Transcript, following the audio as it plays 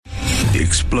The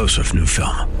explosive new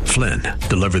film, Flynn,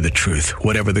 deliver the truth,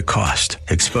 whatever the cost.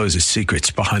 Exposes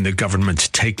secrets behind the government's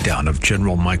takedown of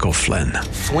General Michael Flynn.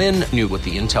 Flynn knew what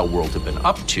the intel world had been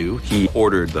up to. He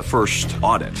ordered the first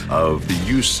audit of the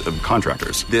use of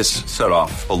contractors. This set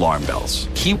off alarm bells.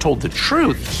 He told the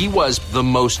truth. He was the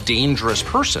most dangerous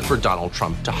person for Donald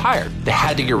Trump to hire. They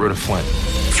had to get rid of Flynn.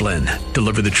 Flynn,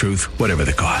 deliver the truth, whatever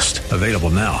the cost. Available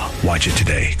now. Watch it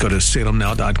today. Go to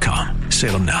salemnow.com.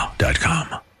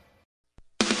 salemnow.com.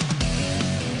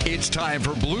 It's time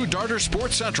for Blue Darter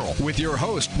Sports Central with your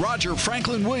host, Roger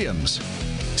Franklin Williams.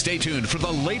 Stay tuned for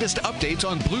the latest updates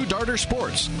on Blue Darter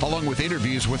Sports, along with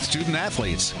interviews with student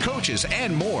athletes, coaches,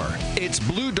 and more. It's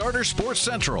Blue Darter Sports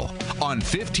Central on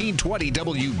 1520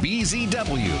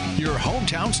 WBZW, your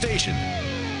hometown station.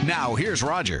 Now, here's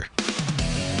Roger.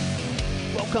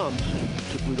 Welcome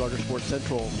to Blue Darter Sports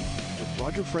Central with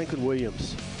Roger Franklin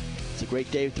Williams. It's a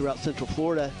great day throughout Central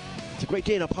Florida. It's a great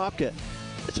day in Apopka.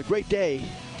 It's a great day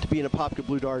to be in Apopka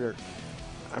Blue Darter.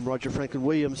 I'm Roger Franklin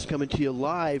Williams coming to you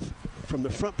live from the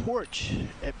front porch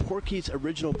at Porky's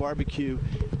Original Barbecue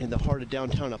in the heart of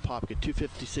downtown Apopka,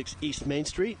 256 East Main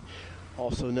Street,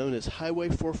 also known as Highway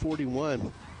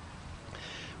 441.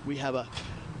 We have a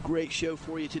great show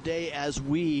for you today as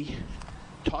we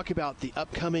talk about the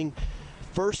upcoming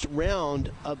first round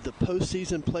of the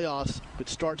postseason playoffs, which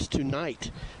starts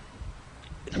tonight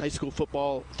in high school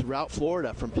football throughout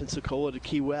Florida, from Pensacola to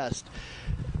Key West.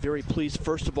 Very pleased,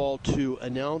 first of all, to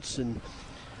announce and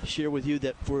share with you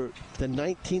that for the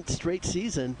 19th straight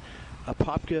season, the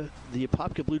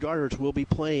Apopka Blue Darters will be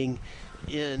playing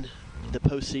in the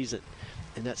postseason.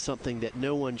 And that's something that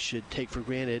no one should take for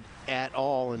granted at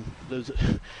all. And those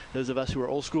of us who are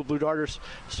old school Blue Darters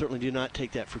certainly do not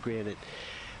take that for granted.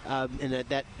 And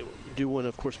that do want to,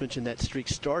 of course, mention that streak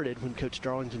started when Coach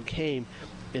Darlington came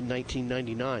in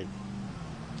 1999.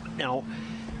 Now,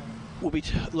 we'll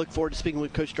look forward to speaking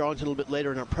with Coach Darlington a little bit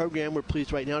later in our program. We're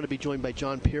pleased right now to be joined by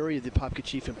John Perry, the Apopka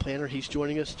Chief and Planner. He's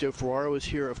joining us. Joe Ferraro is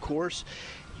here, of course.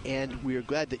 And we are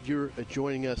glad that you're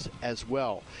joining us as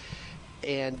well.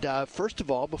 And first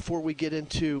of all, before we get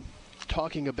into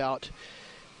talking about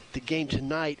the game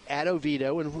tonight at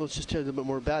Oviedo, and let's just tell you a little bit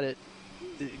more about it.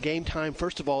 The game time,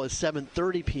 first of all, is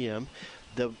 7:30 p.m.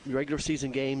 The regular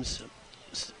season games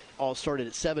all started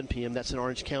at 7 p.m. That's an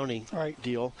Orange County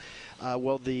deal.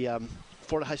 The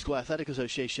Florida High School Athletic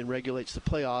Association regulates the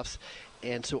playoffs,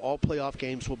 and so all playoff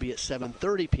games will be at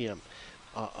 7:30 p.m.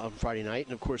 On Friday night.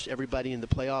 And, of course, everybody in the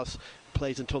playoffs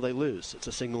plays until they lose. It's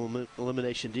a single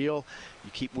elimination deal.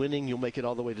 You keep winning, you'll make it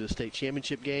all the way to the state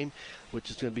championship game, which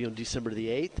is going to be on December the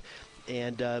 8th.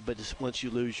 And but once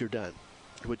you lose, you're done,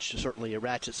 which certainly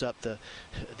ratchets up the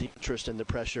interest and the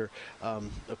pressure,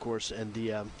 of course, and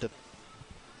the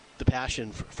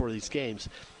passion for these games.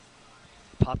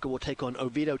 Apopka will take on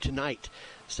Oviedo tonight,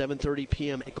 7:30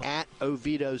 p.m. at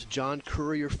Oviedo's John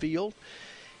Courier Field.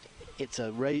 It's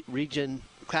a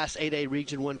Class 8A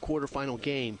Region 1 quarterfinal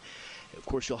game. Of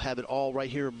course, you'll have it all right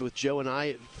here with Joe and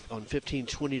I on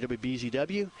 1520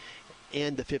 WBZW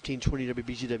and the 1520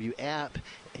 WBZW app.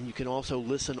 And you can also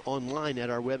listen online at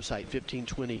our website,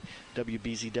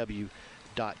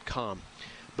 1520WBZW.com.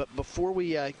 But before we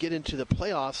get into the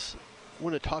playoffs, I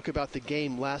want to talk about the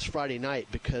game last Friday night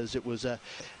because it was a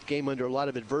game under a lot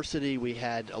of adversity. We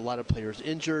had a lot of players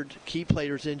injured, key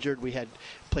players injured. We had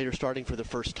players starting for the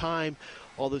first time,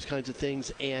 all those kinds of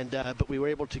things. And but we were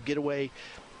able to get away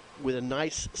with a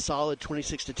nice, solid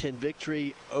 26-10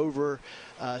 victory over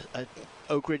an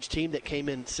Oak Ridge team that came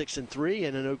in 6-3,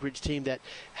 and an Oak Ridge team that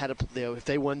had if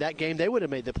they won that game, they would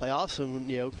have made the playoffs.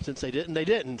 And since they didn't, they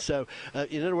didn't. So,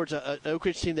 in other words, an Oak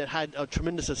Ridge team that had a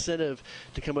tremendous incentive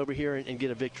to come over here and get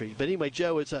a victory. But anyway,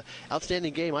 Joe, it's an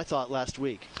outstanding game, I thought, last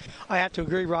week. I have to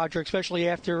agree, Roger, especially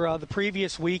after the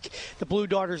previous week. The Blue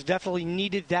Darters definitely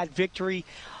needed that victory.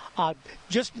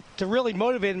 Just to really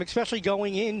motivate them, especially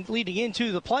leading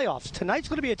into the playoffs. Tonight's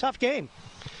going to be a tough game,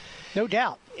 no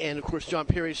doubt. And, of course, John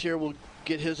Perry's here. We'll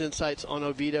get his insights on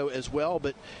Oviedo as well.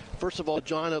 But, first of all,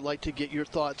 John, I'd like to get your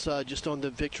thoughts just on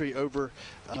the victory over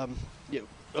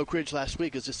Oak Ridge last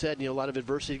week. As I said, a lot of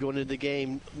adversity going into the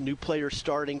game, new players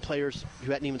starting, players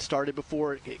who hadn't even started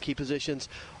before at key positions,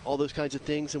 all those kinds of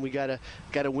things. And we got to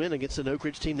win against an Oak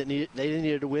Ridge team that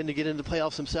needed to win to get into the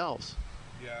playoffs themselves.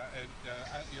 Yeah, and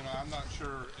I'm not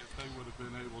sure if they would have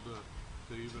been able to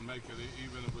even make it,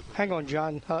 even with. Hang on,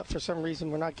 John. For some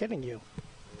reason, we're not getting you.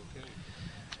 Okay.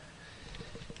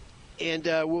 And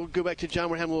we'll go back to John.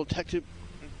 We're having a little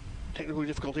technical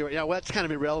difficulty right now. Well, that's kind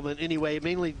of irrelevant anyway.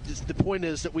 Mainly, the point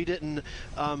is that we didn't,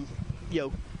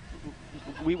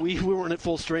 we weren't at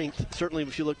full strength. Certainly,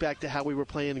 if you look back to how we were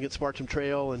playing against Bartram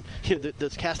Trail and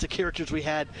the cast of characters we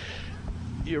had.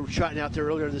 you're trotting out there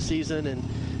earlier in the season, and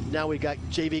now we got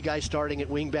JV guys starting at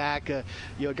wing back. A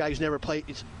guy who's never played,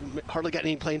 he's hardly got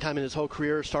any playing time in his whole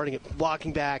career, starting at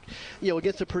blocking back.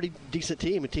 Against a pretty decent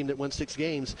team, a team that won 6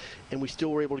 games, and we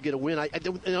still were able to get a win. I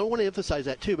want to emphasize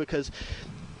that too, because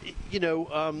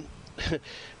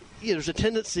there's a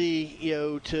tendency,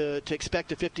 to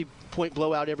expect a 50-point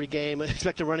blowout every game,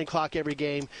 expect a running clock every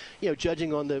game,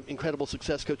 judging on the incredible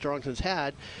success Coach Darlington's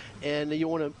had. And you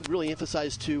want to really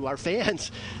emphasize to our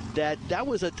fans that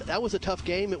was a tough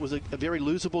game. It was a very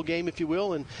losable game, if you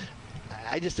will. And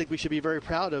I just think we should be very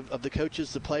proud of the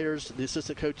coaches, the players, the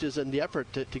assistant coaches, and the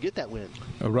effort to get that win.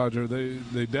 Roger,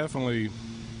 they definitely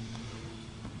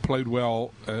played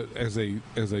well as a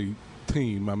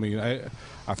team. I mean,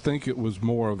 I think it was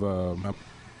more of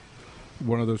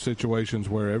one of those situations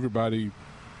where everybody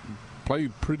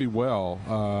played pretty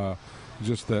well.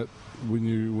 Just that when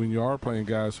you are playing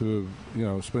guys who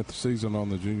have spent the season on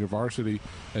the junior varsity,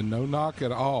 and no knock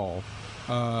at all,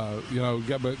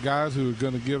 but guys who are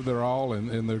going to give their all,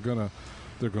 and they're going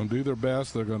to do their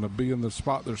best. They're going to be in the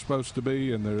spot they're supposed to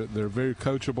be, and they're very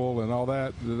coachable and all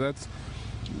that. That's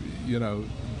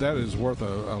that is worth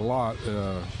a lot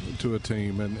to a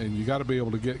team, and you got to be able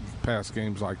to get past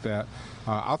games like that.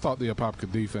 I thought the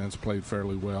Apopka defense played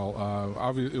fairly well.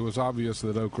 It was obvious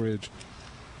that Oak Ridge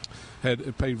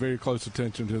had paid very close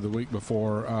attention to the week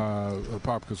before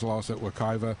Apopka's loss at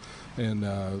Wekiva, and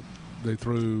they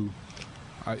threw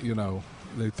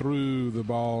the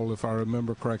ball, if I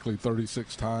remember correctly,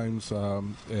 36 times,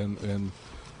 and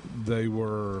they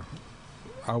were,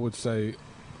 I would say,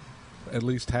 at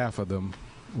least half of them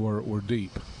were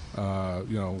deep,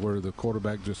 where the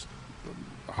quarterback just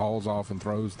hauls off and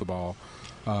throws the ball.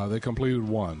 They completed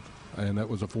one, and that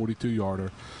was a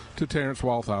 42-yarder to Terrence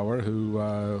Walthour, who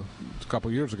a couple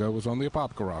of years ago was on the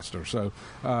Apopka roster. So,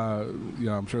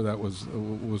 I'm sure that was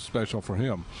special for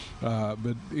him.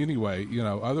 But anyway,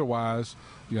 otherwise,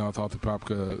 I thought the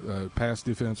Apopka pass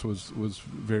defense was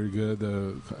very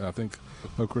good. I think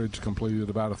Oak Ridge completed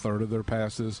about a third of their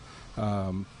passes.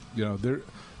 The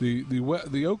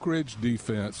Oak Ridge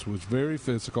defense was very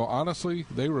physical. Honestly,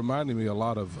 they reminded me a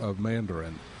lot of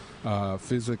Mandarin.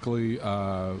 Physically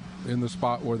in the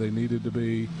spot where they needed to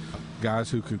be, guys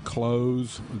who could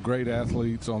close, great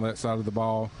athletes on that side of the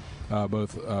ball,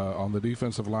 both on the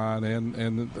defensive line and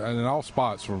in all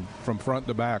spots from front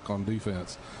to back on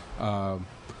defense.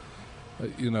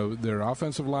 Their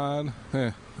offensive line,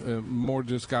 more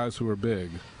just guys who are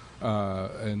big.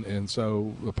 And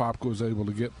so Apopka was able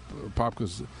to get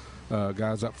Apopka's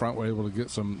guys up front were able to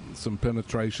get some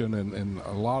penetration and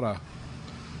a lot of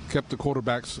kept the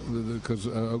quarterbacks, because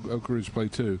Oak Ridge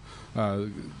played too. Were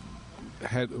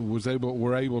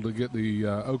able to get the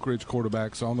Oak Ridge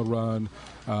quarterbacks on the run,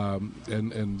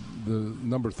 and the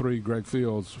number 3 Greg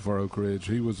Fields for Oak Ridge,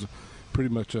 he was pretty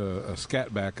much a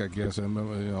scat back, I guess, and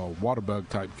a water bug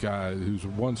type guy who's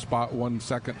one spot 1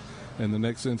 second, and the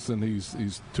next instant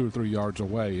he's 2 or 3 yards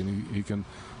away, and he can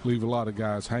leave a lot of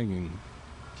guys hanging.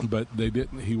 But they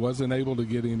didn't. He wasn't able to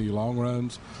get any long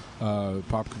runs.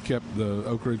 Apopka kept the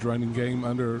Oak Ridge running game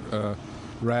under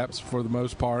wraps for the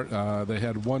most part. They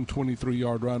had one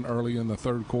 23-yard run early in the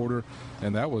third quarter,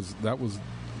 and that was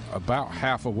about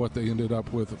half of what they ended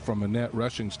up with from a net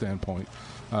rushing standpoint.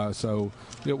 So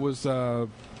it was. I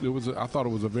thought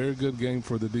it was a very good game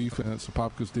for the defense,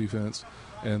 Apopka's defense,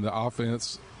 and the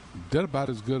offense did about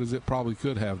as good as it probably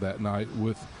could have that night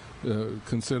with.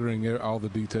 Considering all the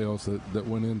details that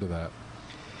went into that.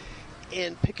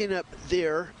 And picking up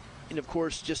there, and of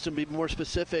course, just to be more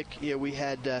specific, we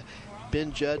had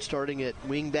Ben Judd starting at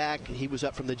wingback. He was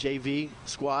up from the JV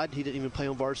squad. He didn't even play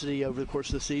on varsity over the course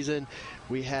of the season.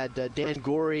 We had Dan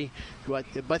Gorey, who I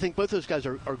think both those guys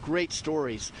are great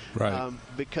stories. Right.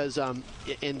 Because and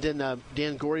then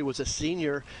Dan Gorey was a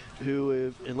senior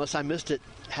who, unless I missed it,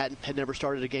 had never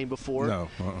started a game before. No.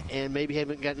 And maybe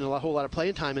hadn't gotten a whole lot of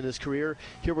playing time in his career.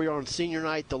 Here we are on senior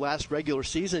night, the last regular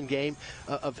season game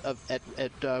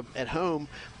at home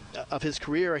of his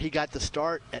career. He got the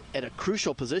start at a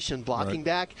crucial position, blocking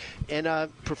back, and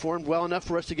performed well enough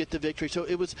for us to get the victory. So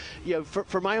it was,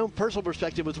 for my own personal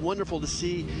perspective, it was wonderful to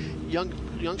see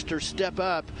youngsters step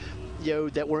up,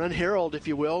 that were unheralded, if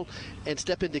you will, and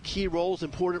step into key roles,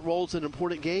 important roles in an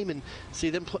important game, and see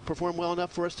them perform well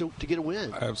enough for us to get a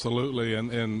win. Absolutely,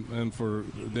 and for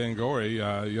Dan Gorey,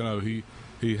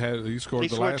 he scored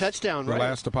the last touchdown, the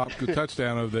last Apopka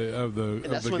touchdown of the and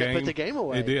that's of the when game. They put the game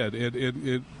away. It did.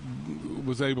 It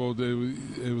was able to.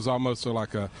 It was almost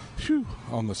like a phew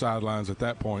on the sidelines at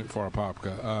that point for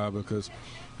Apopka because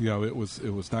it was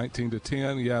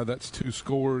 19-10. Yeah, that's 2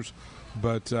 scores,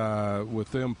 but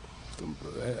with them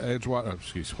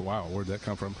Edgewater. Wow, where'd that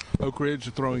come from? Oak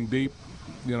Ridge throwing deep.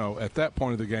 At that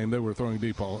point of the game, they were throwing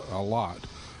deep a lot.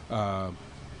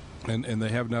 And they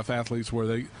have enough athletes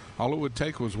where all it would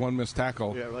take was one missed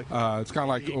tackle. Yeah, it's kind of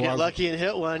like you get lucky and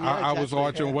hit one. Yeah, I was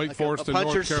watching Wake Forest and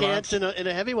North Carolina. A puncher's chance in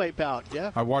a heavyweight bout.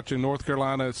 Yeah, I was watching North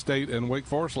Carolina State and Wake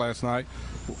Forest last night.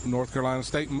 North Carolina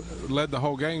State led the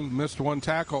whole game, missed one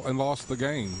tackle, and lost the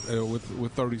game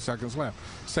with 30 seconds left.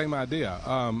 Same idea.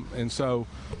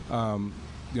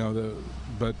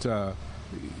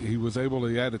 He was able to.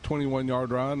 He had a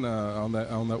 21-yard run on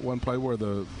that one play where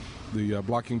the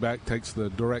blocking back takes the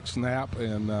direct snap,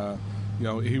 and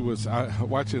he was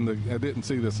watching I didn't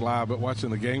see this live, but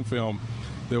watching the game film,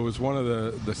 there was one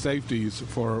of the safeties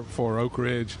for Oak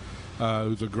Ridge,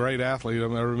 who's a great athlete. I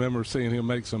remember seeing him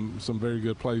make some very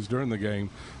good plays during the game,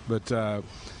 but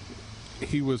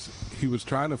he was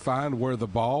trying to find where the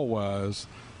ball was,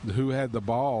 who had the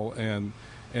ball, and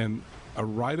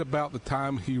right about the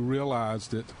time he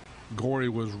realized it, Gorey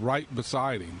was right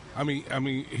beside him. I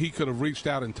mean, he could have reached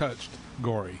out and touched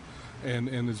Gorey, and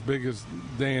as big as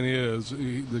Dan is,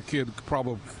 the kid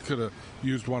probably could have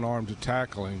used one arm to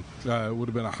tackle him. It would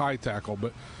have been a high tackle,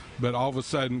 but all of a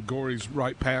sudden Gorey's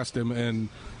right past him and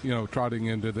trotting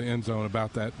into the end zone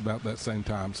about that same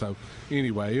time. So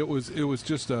anyway, it was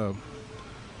just a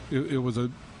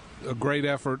great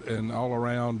effort and all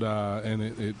around,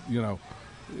 and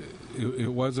it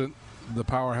wasn't the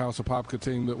powerhouse Apopka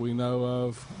team that we know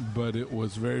of, but it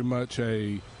was very much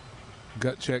a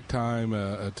gut check time,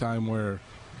 a time where,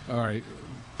 all right,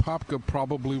 Apopka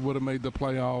probably would have made the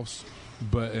playoffs,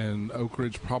 and Oak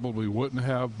Ridge probably wouldn't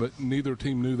have, but neither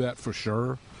team knew that for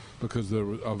sure because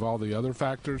of all the other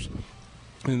factors.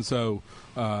 And so,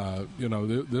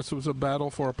 this was a battle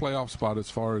for a playoff spot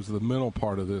as far as the mental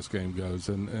part of this game goes.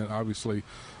 And obviously,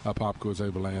 Apopka was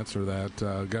able to answer that.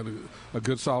 Got a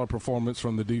good, solid performance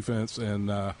from the defense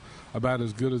and about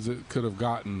as good as it could have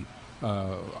gotten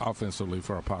offensively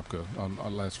for Apopka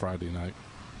on last Friday night.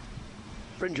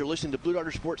 Friends, you're listening to Blue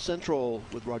Darter Sports Central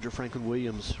with Roger Franklin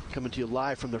Williams, coming to you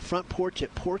live from the front porch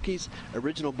at Porky's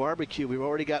Original Barbecue. We've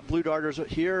already got Blue Darters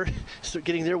here,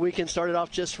 getting their weekend started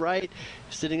off just right,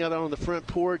 sitting out on the front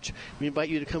porch. We invite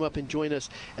you to come up and join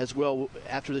us as well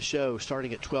after the show,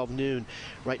 starting at 12 noon.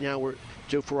 Right now,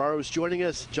 Joe Ferraro is joining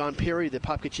us. John Perry, the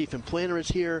Apopka Chief and Planner, is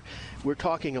here. We're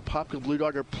talking Apopka Blue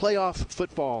Darter playoff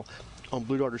football on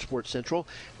Blue Darter Sports Central.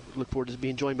 Look forward to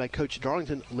being joined by Coach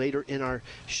Darlington later in our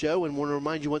show. And want to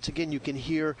remind you once again, you can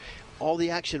hear all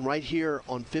the action right here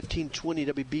on 1520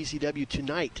 WBZW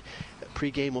tonight.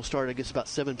 Pre-game will start, I guess, about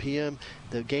 7 p.m.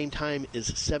 The game time is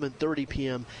 7:30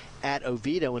 p.m. at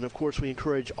Oviedo. And, of course, we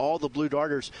encourage all the Blue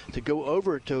Darters to go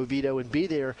over to Oviedo and be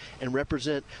there and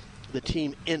represent the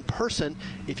team in person.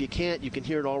 If you can't, you can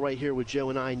hear it all right here with Joe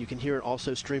and I, and you can hear it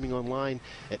also streaming online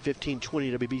at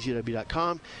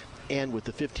 1520WBZW.com and with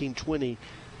the 1520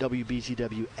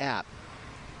 WBZW app.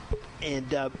 And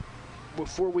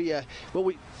before we why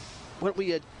don't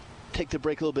we take the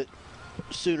break a little bit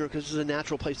sooner, because this is a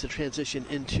natural place to transition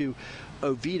into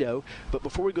Oviedo. But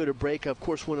before we go to break, I of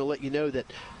course want to let you know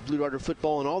that Blue Darter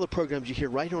football and all the programs you hear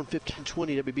right here on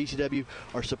 1520 WBZW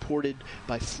are supported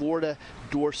by Florida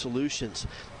Door Solutions.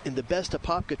 In the best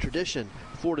Apopka tradition,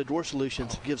 Florida Door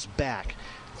Solutions gives back.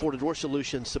 Florida Door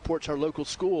Solutions supports our local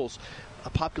schools,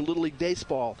 Apopka Little League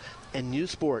Baseball, and new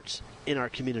sports in our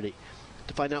community.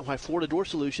 To find out why Florida Door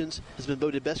Solutions has been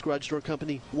voted Best Garage Door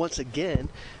Company once again,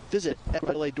 visit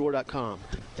FLADoor.com.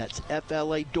 That's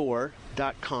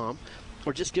FLADoor.com.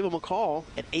 Or just give them a call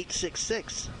at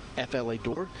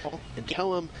 866-FLA-DOOR and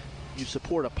tell them you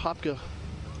support Apopka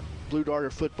Blue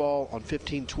Darter football on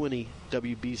 1520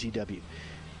 WBZW.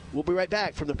 We'll be right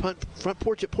back from the front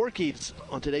porch at Porky's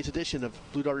on today's edition of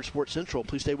Blue Darter Sports Central.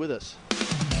 Please stay with us.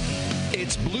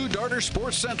 It's Blue Darter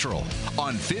Sports Central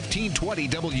on 1520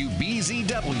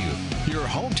 WBZW, your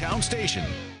hometown station.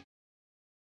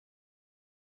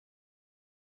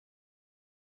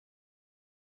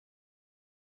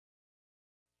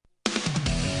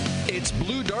 It's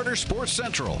Blue Darter Sports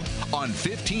Central on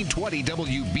 1520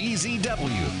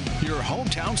 WBZW, your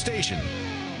hometown station.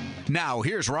 Now,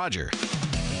 here's Roger.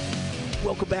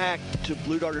 Welcome back to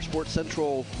Blue Darter Sports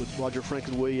Central with Roger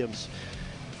Franklin Williams.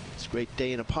 It's a great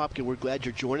day in Apopka. We're glad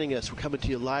you're joining us. We're coming to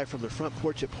you live from the front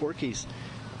porch at Porky's.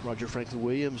 Roger Franklin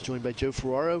Williams, joined by Joe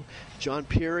Ferraro. John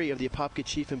Perry of the Apopka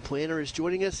Chief and Planner is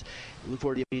joining us. We look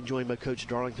forward to being joined by Coach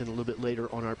Darlington a little bit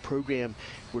later on our program.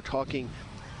 We're talking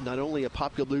not only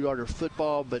Apopka Blue Darter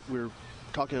football, but we're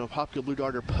talking Apopka Blue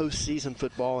Darter postseason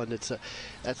football, and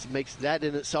that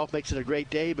in itself makes it a great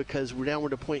day, because we're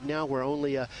at a point now where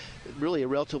only a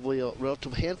relative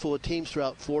handful of teams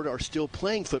throughout Florida are still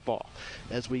playing football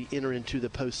as we enter into the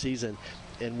postseason,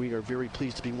 and we are very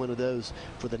pleased to be one of those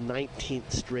for the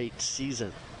 19th straight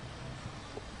season.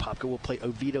 Apopka will play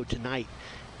Oviedo tonight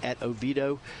at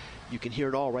Oviedo. You can hear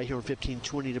it all right here on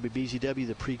 1520 WBZW,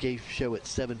 the pregame show at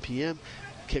 7 p.m.,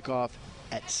 kickoff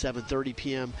at 7:30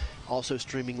 p.m. Also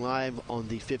streaming live on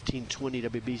the 1520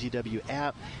 WBZW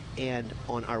app and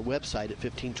on our website at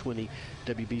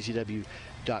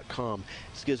 1520WBZW.com.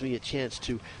 This gives me a chance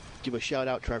to give a shout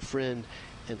out to our friend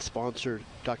and sponsor,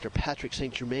 Dr. Patrick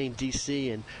St. Germain,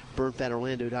 DC, and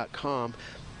BurnFatOrlando.com,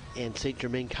 and St.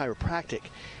 Germain Chiropractic.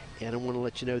 And I want to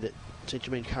let you know that St.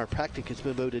 Germain Chiropractic has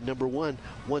been voted #1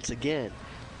 once again.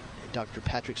 Dr.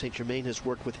 Patrick St. Germain has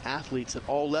worked with athletes at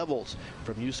all levels,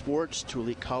 from youth sports to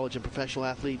elite college and professional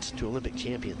athletes to Olympic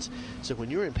champions. So when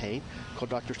you're in pain, call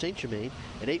Dr. St. Germain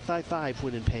at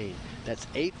 855-WHEN-IN-PAIN. That's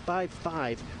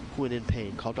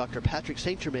 855-WHEN-IN-PAIN. Call Dr. Patrick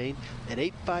St. Germain at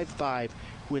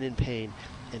 855-WHEN-IN-PAIN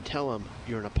and tell him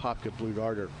you're an Apopka Blue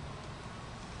Darter.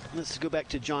 Let's go back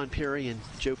to John Perry and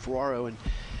Joe Ferraro. And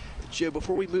Joe,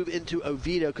 before we move into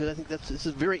Oviedo, because I think this is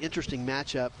a very interesting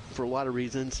matchup for a lot of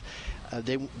reasons.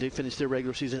 They finished their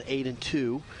regular season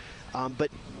 8-2,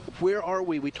 but where are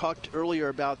we? We talked earlier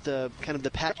about the kind of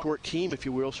the patchwork team, if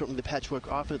you will, certainly the patchwork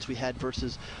offense we had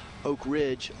versus Oak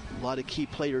Ridge. A lot of key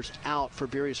players out for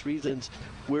various reasons.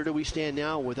 Where do we stand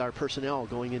now with our personnel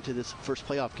going into this first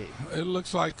playoff game? It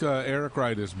looks like Eric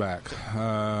Wright is back.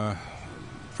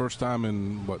 First time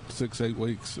in 6-8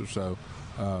 weeks or so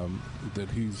that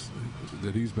he's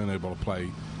been able to play.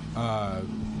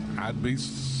 I'd be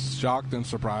shocked and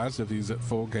surprised if he's at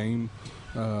full game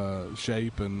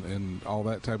shape and all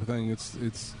that type of thing.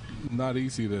 It's not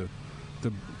easy to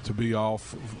be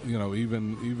off,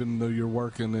 even though you're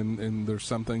working and there's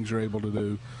some things you're able to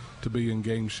do to be in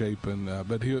game shape. And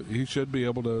but he should be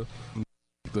able to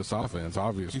this offense,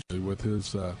 obviously, with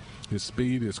his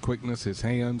speed, his quickness, his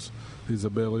hands, his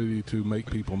ability to make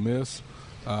people miss.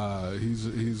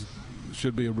 He's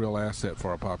should be a real asset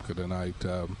for Apopka tonight.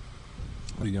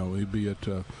 He'd be at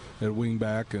wing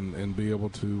back and be able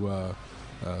to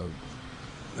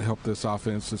help this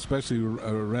offense, especially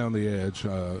around the edge,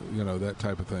 that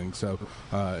type of thing. So,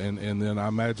 and then I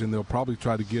imagine they'll probably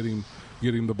try to get him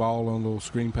the ball on little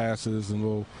screen passes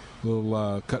and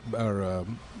little cut or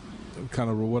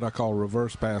kind of what I call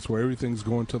reverse pass, where everything's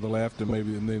going to the left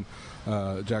and then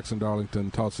Jackson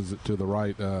Darlington tosses it to the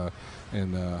right,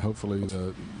 and hopefully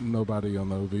nobody on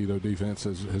the Oviedo defense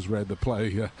has read the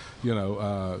play.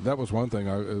 That was one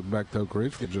thing. Back to Oak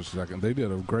Ridge for just a second. They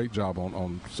did a great job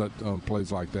on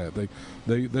plays like that.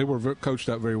 They were coached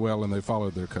up very well, and they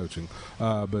followed their coaching.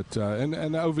 But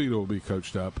Oviedo will be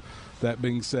coached up. That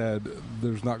being said,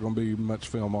 there's not going to be much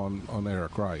film on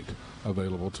Eric Wright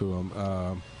available to him.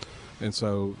 And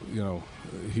so,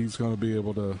 he's going to be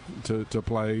able to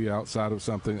play outside of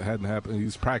something that hadn't happened.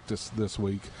 He's practiced this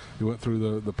week. He went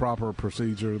through the proper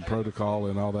procedure, protocol,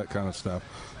 and all that kind of stuff.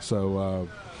 So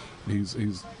he's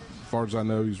as far as I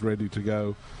know, he's ready to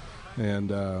go.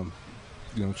 And,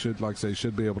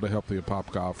 should be able to help the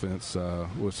Apopka offense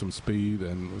with some speed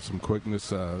and with some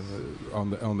quickness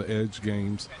on the edge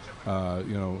games.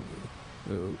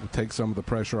 Take some of the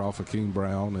pressure off of King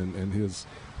Brown and his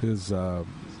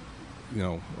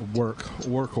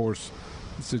workhorse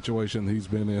situation he's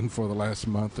been in for the last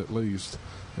month at least,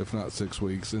 if not 6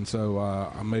 weeks. And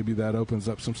so maybe that opens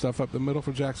up some stuff up the middle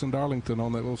for Jackson Darlington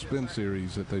on that little spin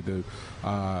series that they do,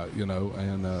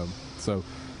 so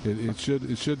it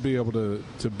should be able to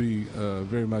be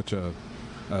very much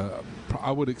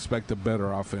I would expect a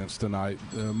better offense tonight,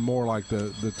 more like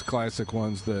the classic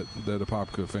ones that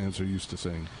Apopka fans are used to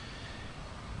seeing.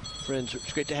 Friends,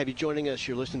 it's great to have you joining us.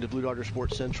 You're listening to Blue Darter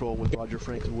Sports Central with Roger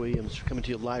Franklin Williams, coming to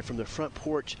you live from the front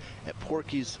porch at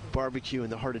Porky's Barbecue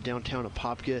in the heart of downtown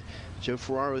Apopka. Joe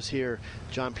Ferraro's here.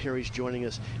 John Perry's joining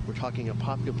us. We're talking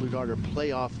Apopka Blue Darter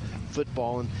playoff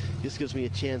football, and this gives me a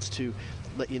chance to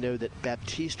let you know that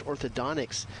Baptiste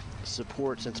Orthodontics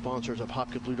supports and sponsors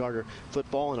Apopka Blue Darter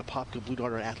football and Apopka Blue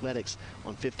Darter athletics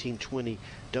on 1520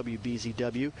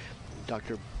 WBZW.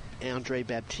 Dr. Andre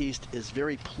Baptiste is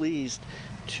very pleased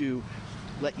to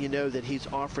let you know that he's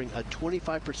offering a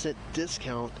 25%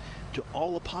 discount to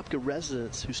all Apopka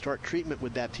residents who start treatment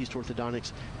with Baptiste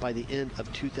Orthodontics by the end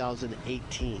of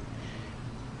 2018.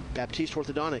 Baptiste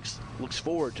Orthodontics looks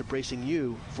forward to bracing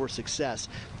you for success.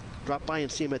 Drop by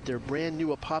and see them at their brand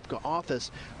new Apopka office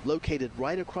located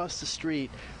right across the street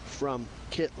from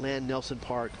Kit Land Nelson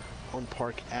Park on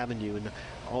Park Avenue. And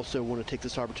Also want to take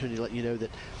this opportunity to let you know that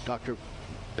Dr.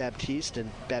 Baptiste and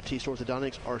Baptiste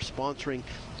Orthodontics are sponsoring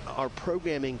our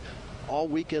programming all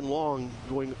weekend long,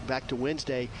 going back to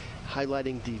Wednesday,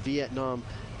 highlighting the Vietnam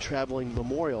Traveling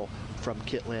Memorial from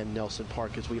Kitland Nelson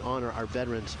Park as we honor our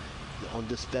veterans on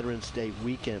this Veterans Day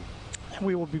weekend.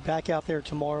 We will be back out there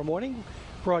tomorrow morning,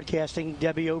 broadcasting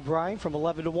Debbie O'Brien from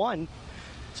 11 to 1.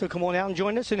 So come on out and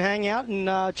join us and hang out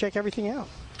and check everything out.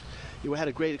 We had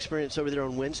a great experience over there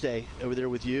on Wednesday, over there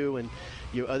with you and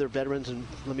your other veterans. And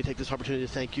let me take this opportunity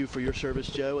to thank you for your service,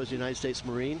 Joe, as a United States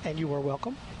Marine. And you are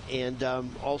welcome. And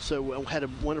also had a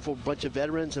wonderful bunch of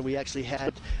veterans, and we actually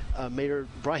had Mayor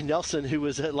Brian Nelson, who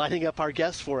was lining up our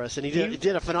guests for us, and he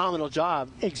did a phenomenal job.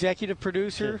 Executive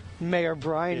producer, Mayor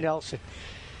Brian Nelson.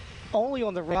 Only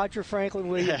on the Roger Franklin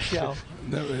Williams Show.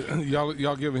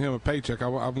 Y'all giving him a paycheck.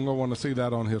 I'm going to want to see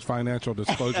that on his financial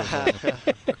disclosure.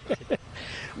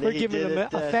 We're giving him a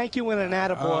thank you and an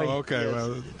attaboy. Oh, okay. Yes,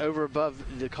 well, over above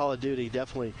the Call of Duty,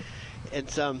 definitely. And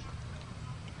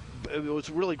it was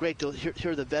really great to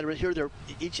hear the veteran,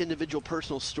 each individual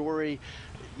personal story.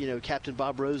 You know, Captain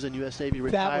Bob Rosen, U.S. Navy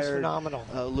retired. That was phenomenal.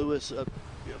 Louis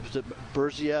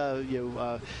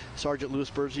Berzia, Sergeant Louis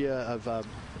Berzia of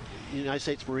United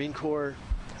States Marine Corps.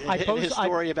 His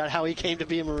story about how he came to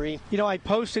be a Marine. You know, I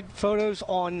posted photos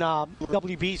on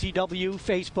WBZW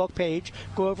Facebook page.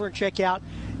 Go over and check out.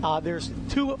 There's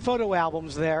 2 photo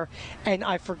albums there, and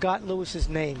I forgot Lewis's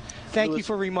name. Thank you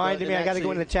for reminding me. I got to go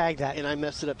in and tag that. And I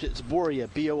messed it up. It's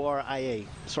Boria, B-O-R-I-A,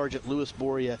 Sergeant Louis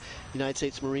Boria, United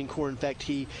States Marine Corps. In fact,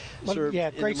 he served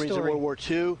in the Marines in World War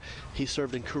II. He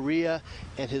served in Korea,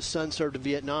 and his son served in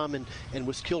Vietnam and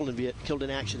was killed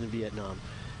in action in Vietnam.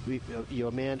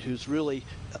 A man who's really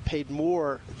paid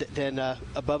more than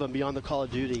above and beyond the Call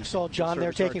of Duty. Saw John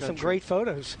there taking some great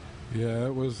photos. Yeah,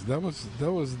 that was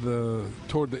the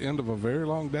toward the end of a very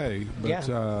long day, but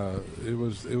it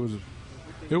was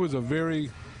a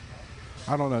very,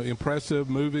 I don't know, impressive,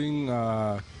 moving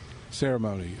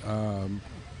ceremony. And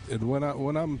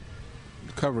when I'm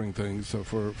covering things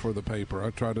for the paper, I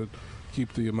try to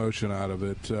keep the emotion out of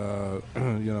it,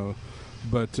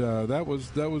 But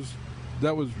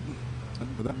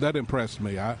that impressed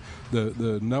me.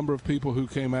 The number of people who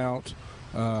came out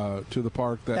to the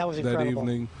park that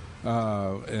evening,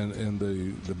 and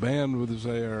the band was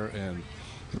there, and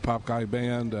the Pop Guy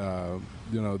Band, the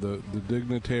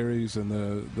dignitaries and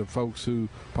the folks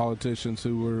politicians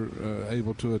who were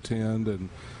able to attend, and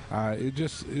it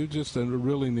was just a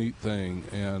really neat thing,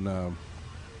 and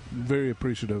very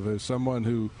appreciative as someone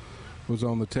who was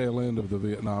on the tail end of the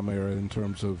Vietnam era in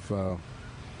terms of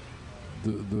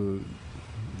the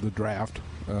draft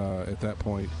at that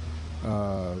point.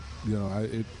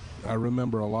 I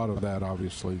remember a lot of that,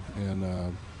 obviously, and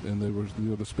there was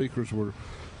the speakers were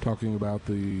talking about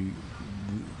the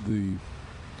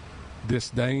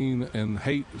disdain and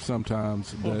hate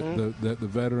sometimes that the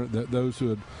veteran, that those who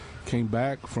had came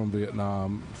back from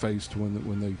Vietnam faced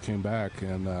when they came back,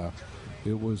 and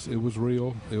it was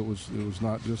real. It was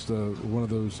not just one of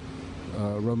those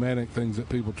romantic things that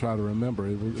people try to remember.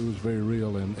 It was very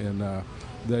real, and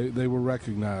they were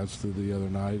recognized the other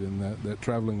night, and that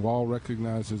Traveling Wall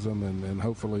recognizes them, and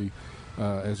hopefully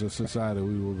as a society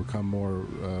we will become more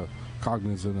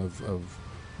cognizant of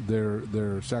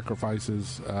their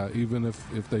sacrifices, even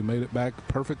if they made it back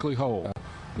perfectly whole.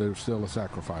 There's still a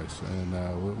sacrifice, and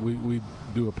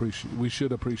we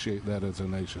should appreciate that as a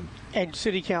nation. And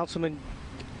City Councilman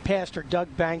Pastor Doug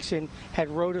Bankson had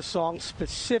wrote a song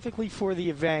specifically for the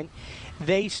event.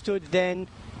 They stood then,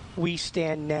 we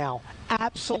stand now.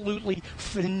 Absolutely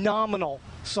phenomenal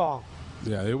song.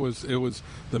 Yeah, it was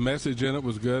the message in it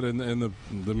was good, and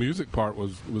the music part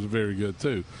was very good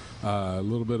too. A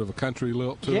little bit of a country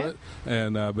lilt to it,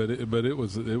 and but it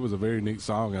was a very neat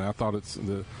song, and I thought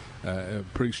it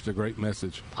preached a great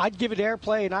message. I'd give it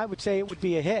airplay, and I would say it would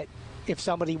be a hit if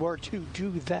somebody were to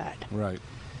do that. Right.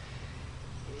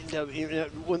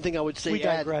 One thing I would say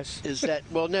is that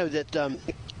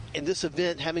in this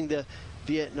event, having the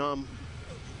Vietnam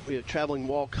Traveling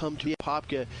Wall come to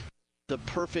Apopka, the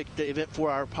perfect event for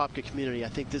our Apopka community. I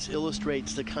think this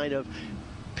illustrates the kind of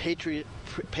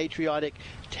patriotic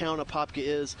town Apopka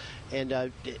is, and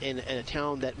a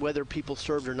town that, whether people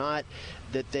served or not,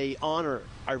 that they honor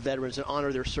our veterans and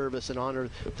honor their service and honor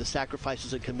the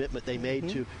sacrifices and commitment they made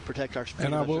to protect our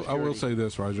freedom. And I will say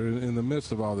this, Roger, in the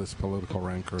midst of all this political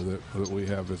rancor that we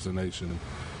have as a nation,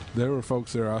 there were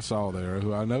folks there I saw there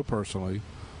who I know personally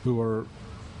who are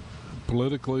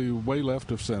politically way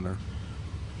left of center,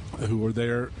 who were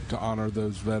there to honor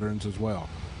those veterans as well.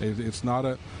 It's not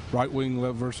a right wing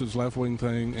versus left wing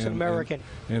thing. It's American.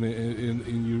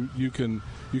 And you can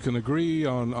agree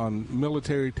on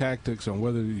military tactics on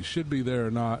whether you should be there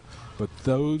or not. But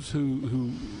those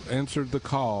who answered the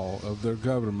call of their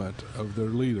government, of their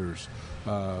leaders,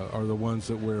 are the ones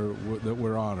that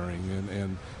we're honoring.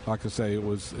 And like I say, it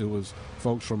was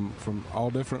folks from all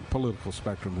different political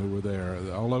spectrum who were there,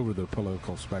 all over the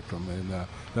political spectrum, and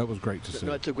that was great to see.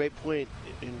 No, it's a great point,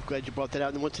 and I'm glad you brought that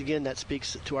out. And once again, that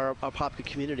speaks to our Apopka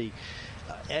community.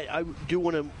 I do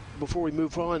want to, before we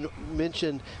move on,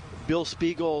 mention Bill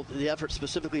Spiegel, the effort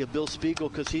specifically of Bill Spiegel,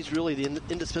 because he's really the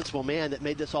indispensable man that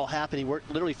made this all happen. He worked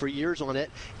literally for years on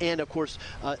it. And, of course,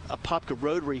 Apopka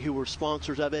Rotary, who were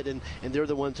sponsors of it, and they're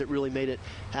the ones that really made it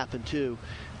happen, too.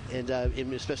 And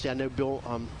especially, I know Bill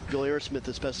Aerosmith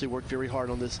especially worked very hard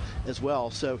on this as well.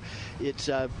 So it's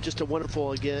just a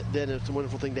wonderful, again, then it's a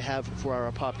wonderful thing to have for our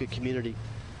Apopka community.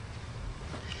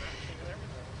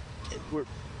 We're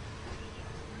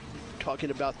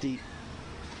talking about the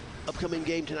upcoming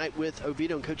game tonight with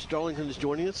Oviedo, and Coach Darlington is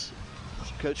joining us.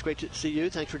 Coach, great to see you.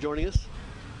 Thanks for joining us.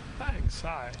 Thanks.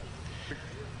 Hi.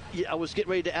 Yeah, I was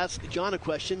getting ready to ask John a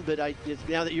question, but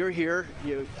now that you're here,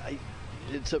 you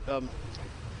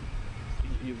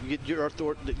get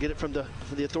it from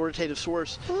the authoritative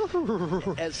source.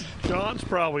 As John's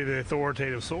probably the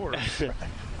authoritative source.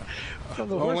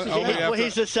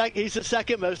 He's the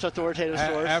second most authoritative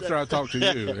source. After I talk to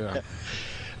you, yeah.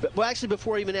 Well, actually,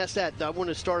 before I even ask that, I want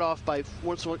to start off by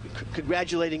once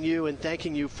congratulating you and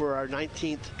thanking you for our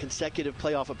 19th consecutive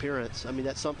playoff appearance. I mean,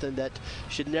 that's something that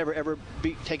should never, ever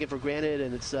be taken for granted,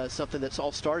 and it's something that's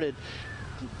all started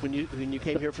when you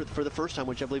came here for the first time,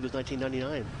 which I believe was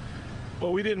 1999.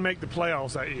 Well, we didn't make the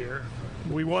playoffs that year.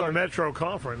 We won the Metro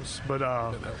Conference, but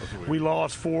we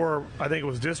lost 4, I think it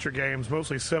was district games,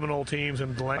 mostly Seminole teams,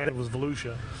 and Deland was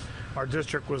Volusia. Our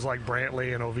district was like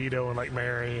Brantley and Oviedo and Lake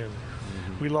Mary, and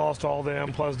we lost all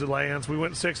them, plus DeLance. We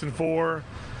went 6-4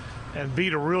 and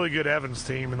beat a really good Evans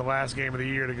team in the last game of the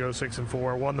year to go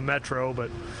 6-4. Won the Metro,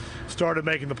 but started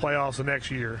making the playoffs the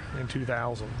next year in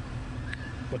 2000.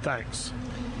 But thanks.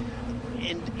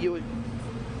 And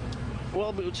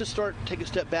we'll just take a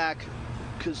step back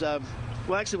because,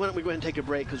 actually, why don't we go ahead and take a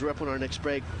break because we're up on our next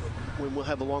break when we'll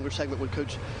have a longer segment with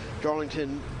Coach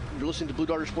Darlington. You're listening to Blue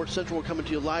Darter Sports Central. We're coming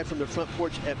to you live from the front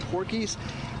porch at Porky's.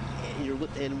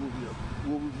 And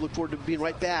we'll look forward to being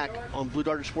right back on Blue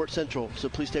Darter Sports Central, so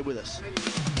please stay with us.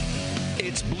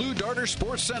 It's Blue Darter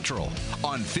Sports Central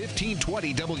on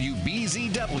 1520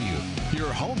 WBZW, your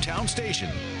hometown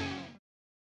station.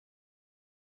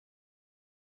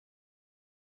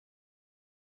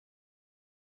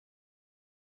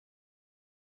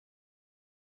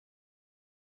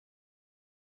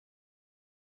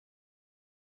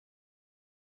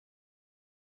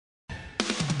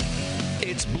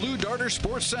 It's Blue Darter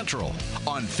Sports Central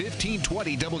on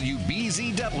 1520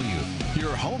 WBZW,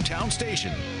 your hometown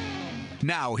station.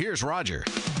 Now, here's Roger.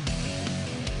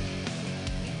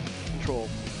 Control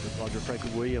with Roger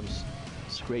Franklin Williams.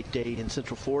 It's a great day in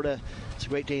Central Florida. It's a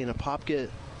great day in Apopka.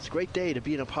 It's a great day to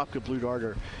be an Apopka Blue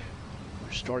Darter.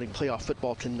 We're starting playoff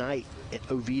football tonight at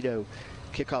Oviedo.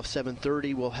 Kickoff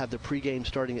 7:30. We'll have the pregame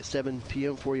starting at 7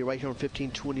 p.m. for you right here on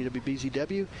 1520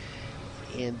 WBZW.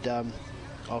 And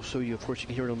also, of course, you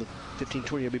can hear it on the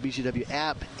 1520 WBZW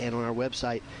app and on our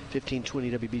website,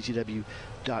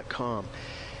 1520WBZW.com.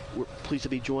 We're pleased to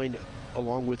be joined,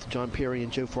 along with John Perry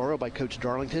and Joe Ferraro, by Coach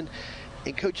Darlington.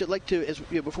 And, Coach, I'd like to,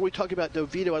 before we talk about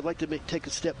Oviedo, I'd like to take a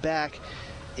step back.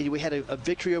 We had a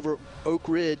victory over Oak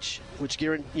Ridge, which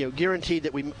guaranteed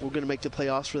that we were going to make the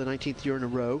playoffs for the 19th year in a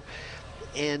row.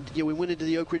 And we went into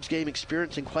the Oak Ridge game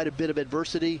experiencing quite a bit of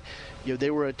adversity.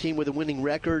 They were a team with a winning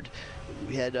record.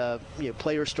 We had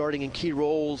players starting in key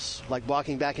roles like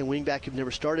blocking back and wing back who've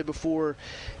never started before,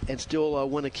 and still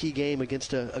won a key game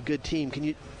against a good team. Can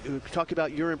you talk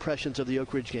about your impressions of the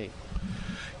Oak Ridge game?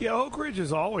 Yeah, Oak Ridge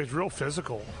is always real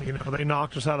physical. They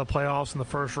knocked us out of the playoffs in the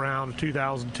first round of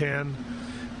 2010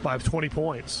 by 20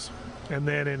 points. And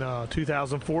then in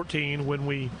 2014, when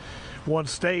we won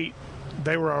state,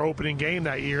 they were our opening game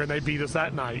that year, and they beat us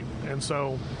that night. And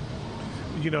so,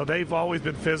 they've always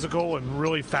been physical and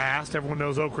really fast. Everyone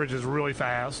knows Oak Ridge is really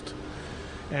fast.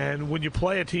 And when you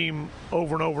play a team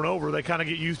over and over and over, they kind of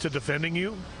get used to defending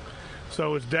you.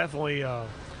 So it's definitely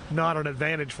not an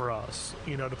advantage for us,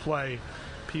 to play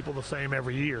people the same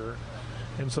every year.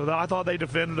 And so I thought they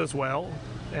defended us well.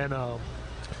 And,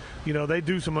 they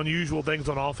do some unusual things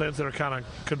on offense that are kind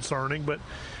of concerning. But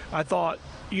I thought,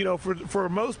 for the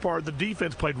most part, the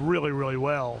defense played really, really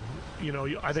well.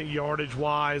 I think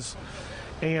yardage-wise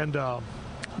and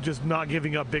just not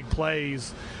giving up big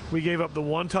plays. We gave up the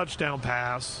one touchdown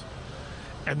pass,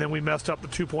 and then we messed up the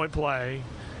 2-point play,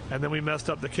 and then we messed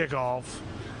up the kickoff,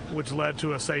 which led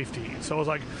to a safety. So it was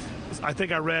like, I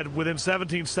think I read within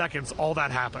 17 seconds, all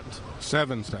that happened.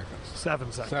 7 seconds.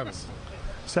 7 seconds.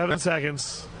 7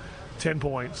 seconds, 10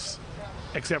 points.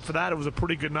 Except for that, it was a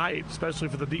pretty good night, especially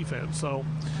for the defense. So,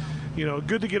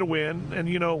 good to get a win. And,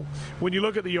 when you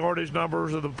look at the yardage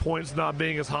numbers of the points not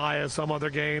being as high as some other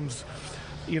games,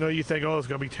 you think, oh, it's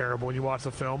going to be terrible when you watch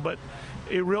the film. But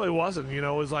it really wasn't. It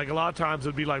was like a lot of times it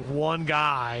would be like one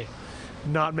guy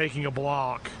not making a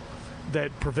block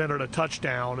that prevented a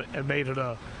touchdown and made it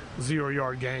a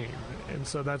 0-yard game. And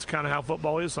so that's kind of how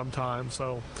football is sometimes.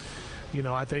 So,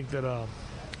 I think that,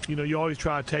 you always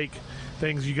try to take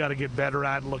things you got to get better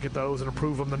at and look at those and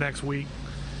improve them the next week.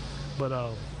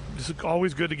 But it's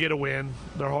always good to get a win.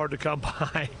 They're hard to come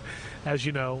by, as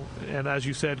you know. And as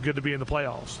you said, good to be in the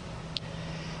playoffs.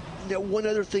 Now, one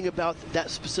other thing about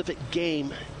that specific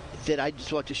game that I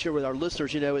just want to share with our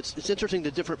listeners, it's interesting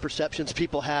the different perceptions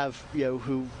people have,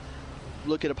 who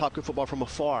look at a Apopka football from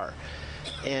afar.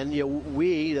 And,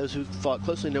 we, those who thought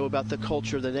closely, know about the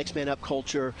culture, the next man up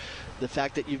culture, the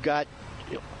fact that you've got,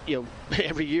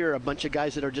 every year a bunch of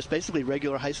guys that are just basically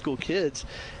regular high school kids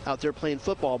out there playing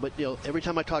football. But, every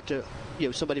time I talk to,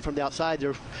 somebody from the outside,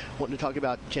 they're wanting to talk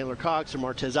about Chandler Cox or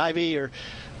Martez Ivy or,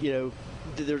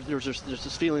 there's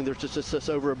this feeling there's just this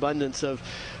overabundance of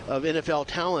NFL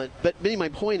talent. But my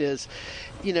point is,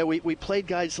 we played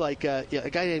guys like a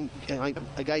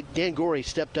guy Dan Gorey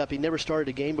stepped up. He never started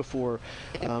a game before,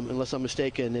 unless I'm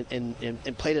mistaken,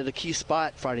 and played at a key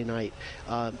spot Friday night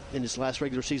in his last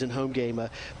regular season home game.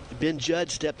 Ben Judd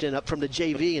stepped in up from the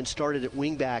JV and started at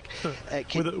wingback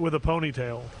with a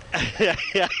ponytail.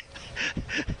 Yeah.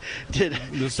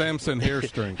 The Samson hair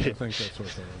strength, I think that's what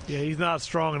that is. Yeah, he's not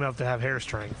strong enough to have hair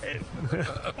strength.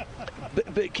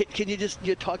 but can you just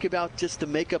talk about just the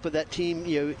makeup of that team?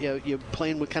 You're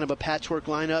playing with kind of a patchwork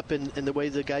lineup, and the way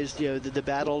the guys the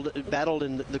battled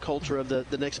in the culture of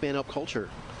the next man up culture.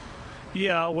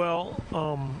 Yeah, well,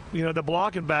 the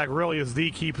blocking back really is the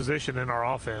key position in our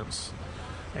offense,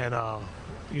 and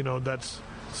that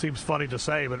seems funny to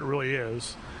say, but it really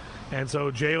is. And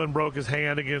so Jalen broke his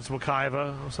hand against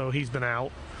McIva, so he's been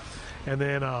out. And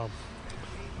then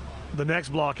the next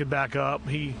blocking back up,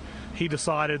 he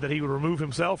decided that he would remove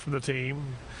himself from the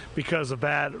team because of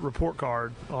bad report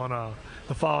card on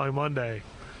the following Monday.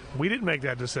 We didn't make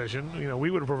that decision.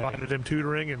 We would have provided him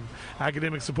tutoring and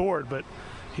academic support, but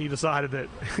he decided that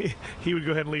he would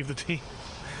go ahead and leave the team.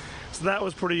 So that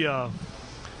was pretty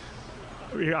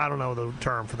I don't know the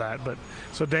term for that, but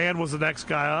so Dan was the next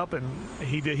guy up, and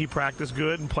he practiced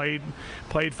good and played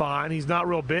fine. He's not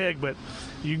real big, but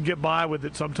you can get by with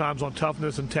it sometimes on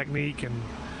toughness and technique and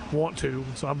want to.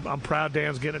 So I'm proud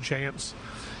Dan's getting a chance.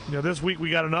 This week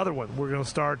we got another one. We're going to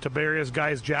start Tiberius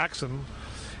Guys Jackson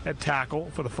at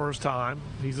tackle for the first time.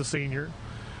 He's a senior,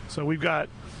 so we've got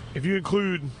if you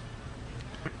include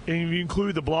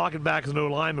the blocking back as an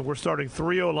O-lineman, we're starting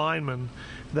 3 O-linemen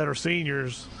that are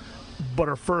seniors but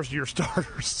are first-year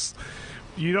starters.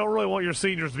 You don't really want your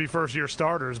seniors to be first-year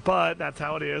starters, but that's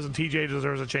how it is, and TJ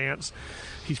deserves a chance.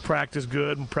 He's practiced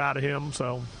good. I'm proud of him,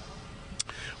 so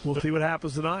we'll see what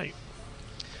happens tonight.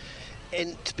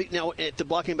 And now at the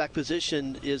blocking back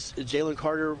position, is Jalen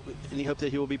Carter, any hope that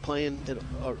he will be playing?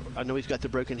 I know he's got the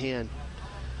broken hand.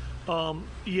 Yeah,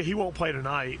 he won't play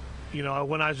tonight.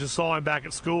 When I just saw him back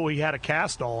at school, he had a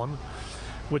cast on,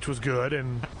 which was good,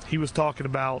 and he was talking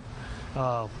about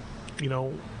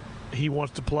he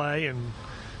wants to play, and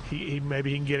he maybe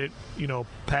he can get it,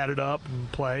 padded up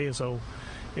and play. And so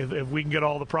if we can get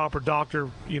all the proper doctor,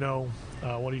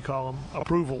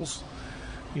 approvals,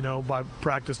 by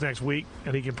practice next week,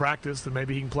 and he can practice, then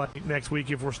maybe he can play next week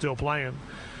if we're still playing.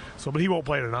 So, but he won't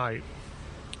play tonight.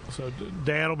 So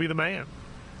Dan will be the man.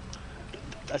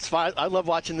 That's fine. I love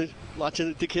watching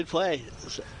the kid play.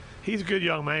 He's a good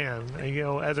young man. And,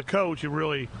 as a coach,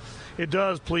 it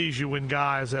does please you when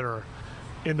guys that are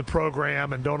in the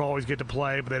program and don't always get to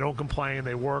play, but they don't complain.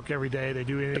 They work every day. They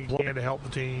do anything they can to help the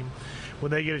team.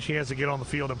 When they get a chance to get on the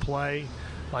field and play,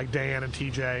 like Dan and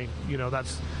TJ,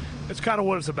 it's kind of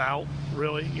what it's about,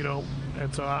 really.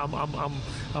 And so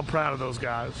I'm proud of those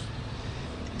guys.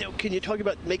 Now, can you talk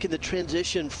about making the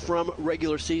transition from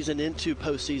regular season into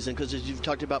postseason? Because as you've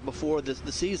talked about before,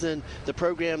 the season, the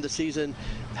program, the season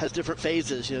has different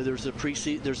phases. There's the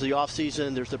preseason, there's the off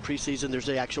season, there's the preseason, there's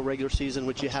the actual regular season,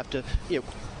 which you have to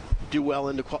do well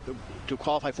in to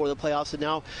qualify for the playoffs. And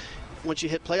now, once you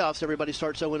hit playoffs, everybody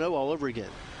starts 0-0 all over again.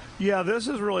 Yeah, this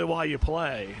is really why you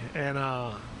play. And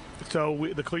So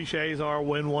the cliches are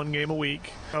win one game a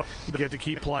week. You get to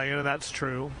keep playing, and that's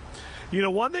true. You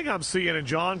know, one thing I'm seeing, and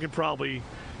John can probably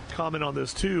comment on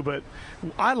this too, but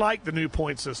I like the new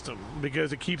point system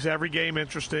because it keeps every game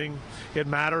interesting. It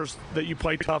matters that you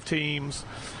play tough teams.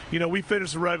 You know, we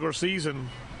finished the regular season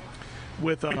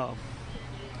with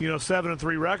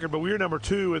 7-3 record, but we were number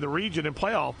 2 in the region in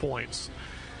playoff points.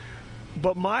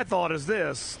 But my thought is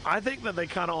this: I think that they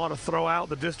kind of ought to throw out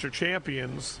the district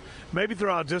champions, maybe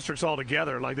throw out districts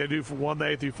altogether, like they do for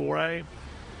 1A through 4A,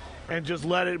 and just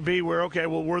let it be where, okay,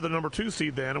 well, we're the number 2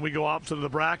 seed then, and we go opposite of the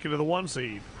bracket of the 1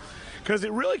 seed. Because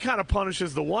it really kind of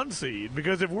punishes the 1 seed.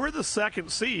 Because if we're the 2nd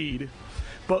seed,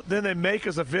 but then they make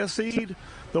us a 5th seed,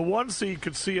 the 1 seed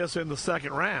could see us in the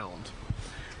 2nd round.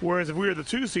 Whereas if we were the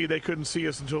 2 seed, they couldn't see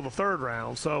us until the 3rd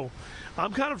round. So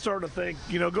I'm kind of starting to think,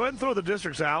 go ahead and throw the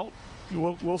districts out.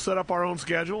 We'll set up our own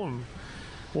schedule, and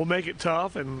we'll make it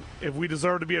tough. And if we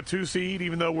deserve to be a 2 seed,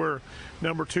 even though we're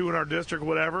number 2 in our district,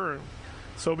 whatever,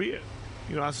 so be it.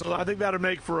 So I think that would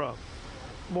make for a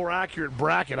more accurate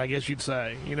bracket, I guess you'd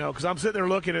say. Because I'm sitting there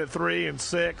looking at 3 and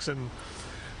 6, and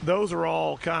those are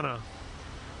all kind of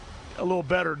a little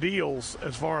better deals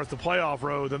as far as the playoff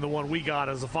road than the one we got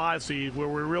as a 5 seed, where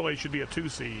we really should be a 2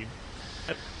 seed.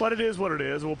 But it is what it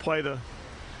is. We'll play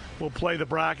the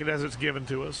bracket as it's given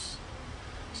to us.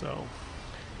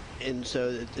 And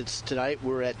so it's tonight.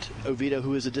 We're at Oviedo,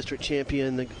 who is a district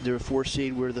champion. They're a 4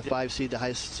 seed. We're the 5 seed, the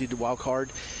highest seed, the wild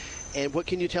card. And what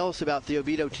can you tell us about the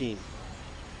Oviedo team?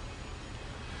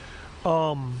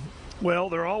 Well,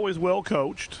 they're always well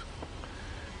coached,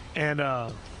 and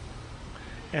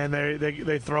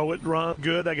they throw it run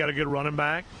good. They got a good running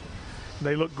back.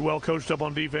 They look well coached up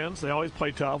on defense. They always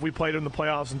play tough. We played in the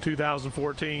playoffs in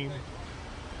 2014,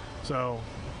 so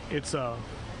it's a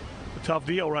tough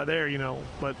deal right there,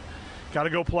 But got to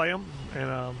go play them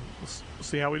and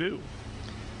see how we do.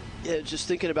 Yeah, just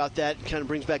thinking about that kind of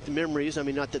brings back the memories. I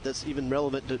mean, not that that's even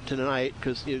relevant to tonight,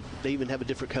 because they even have a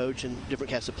different coach and different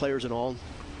cast of players and all.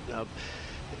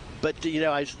 But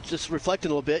I was just reflecting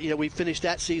a little bit. We finished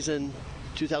that season,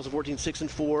 2014,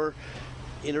 6-4,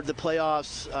 entered the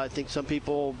playoffs. I think some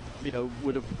people,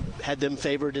 would have had them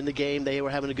favored in the game. They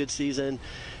were having a good season,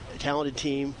 a talented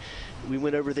team. We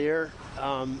went over there.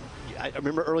 I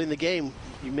remember early in the game,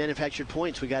 you manufactured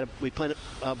points. We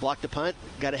blocked the punt,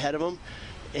 got ahead of them.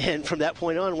 And from that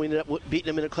point on, we ended up beating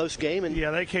them in a close game. And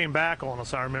yeah, they came back on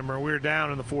us, I remember. We were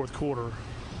down in the 4th quarter.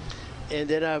 And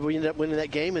then we ended up winning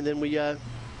that game, and then we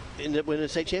ended up winning a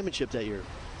state championship that year.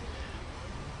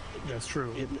 That's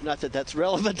true. Not that that's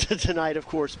relevant to tonight, of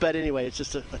course, but anyway, it's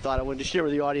just a thought I wanted to share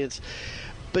with the audience.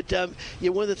 But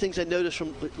one of the things I noticed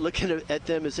from looking at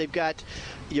them is they've got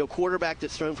a quarterback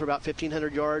that's thrown for about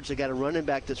 1,500 yards. They got a running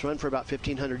back that's run for about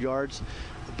 1,500 yards.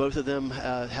 Both of them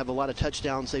have a lot of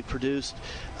touchdowns they've produced.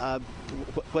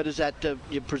 What does that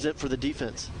present for the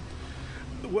defense?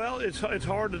 Well, it's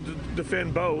hard to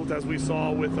defend both, as we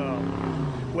saw with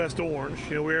West Orange.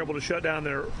 We were able to shut down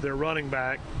their running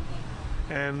back,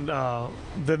 and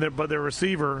but their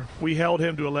receiver, we held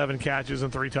him to 11 catches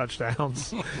and 3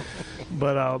 touchdowns,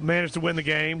 but managed to win the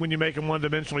game. When you make them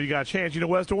one-dimensional, you got a chance.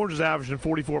 West Orange is averaging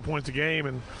 44 points a game,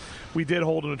 and we did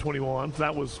hold them to 21. So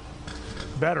that was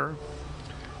better.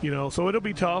 So it'll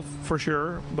be tough for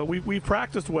sure, but we've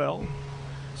practiced well.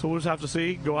 So we'll just have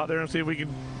to go out there and see if we can,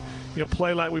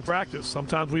 play like we practice.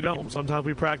 Sometimes we don't. Sometimes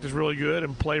we practice really good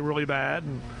and play really bad.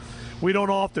 And we don't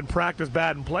often practice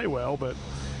bad and play well, but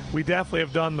we definitely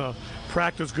have done the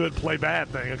practice good, play bad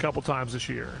thing a couple times this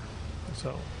year.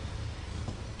 So.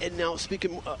 And now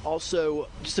speaking also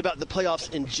just about the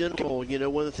playoffs in general,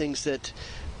 one of the things that,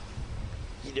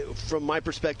 from my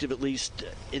perspective at least,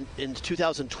 in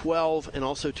 2012 and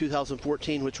also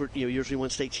 2014, which were years we won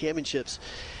state championships,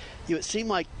 it seemed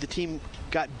like the team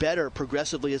got better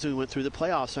progressively as we went through the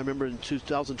playoffs. I remember in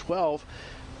 2012,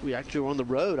 we actually were on the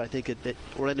road, I think, at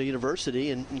Orlando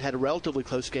University and had a relatively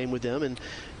close game with them. And,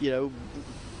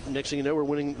 next thing you know, we're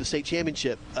winning the state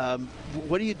championship.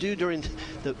 What do you do during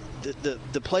the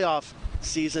playoff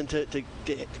season to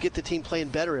get the team playing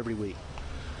better every week?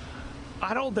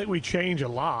 I don't think we change a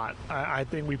lot. I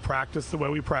think we practice the way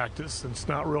we practice. It's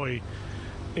not really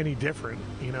any different.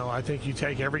 I think you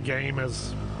take every game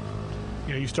as,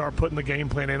 you start putting the game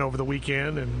plan in over the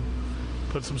weekend and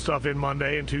put some stuff in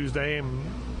Monday and Tuesday. And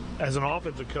as an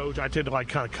offensive coach, I tend to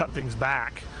kind of cut things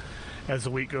back as the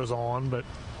week goes on. But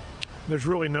there's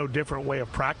really no different way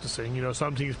of practicing.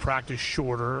 Some teams practice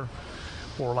shorter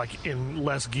or in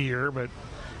less gear, but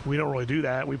we don't really do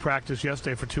that. We practiced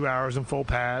yesterday for 2 hours in full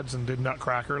pads and did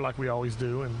Nutcracker like we always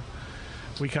do. And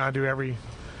we kind of do every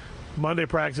Monday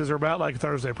practices are about like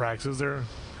Thursday practices. They're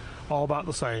all about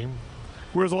the same.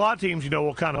 Whereas a lot of teams,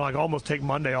 will kind of like almost take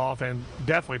Monday off and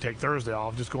definitely take Thursday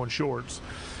off, just going shorts.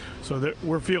 So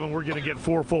we're feeling we're going to get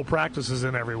 4 full practices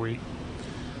in every week.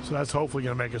 So that's hopefully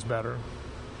going to make us better.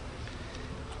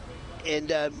 And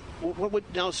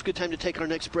now it's a good time to take our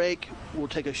next break. We'll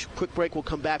take a quick break. We'll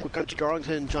come back with Coach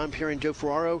Darlington, John Perry, and Joe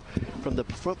Ferraro from the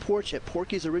front porch at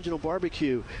Porky's Original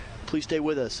Barbecue. Please stay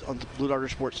with us on Blue Darter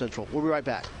Sports Central. We'll be right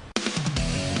back.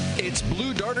 It's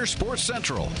Blue Darter Sports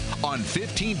Central on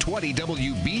 1520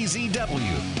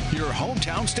 WBZW, your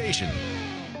hometown station.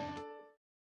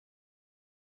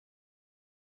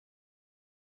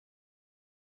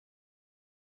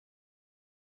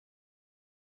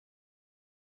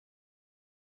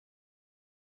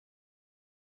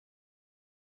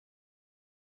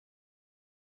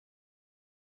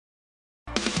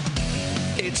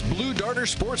 It's Blue Darter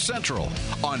Sports Central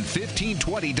on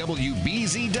 1520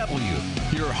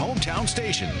 WBZW, your hometown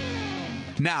station.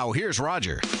 Now, here's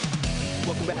Roger.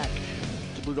 Welcome back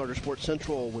to Blue Darter Sports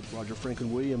Central with Roger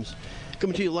Franklin Williams.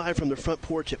 Coming to you live from the front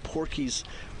porch at Porky's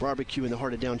Barbecue in the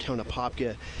heart of downtown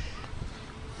Apopka.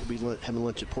 We'll be having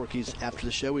lunch at Porky's after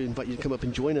the show. We invite you to come up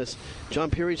and join us. John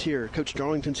Perry's here, Coach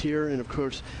Darlington's here, and, of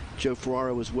course, Joe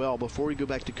Ferraro as well. Before we go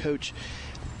back to Coach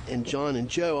and John and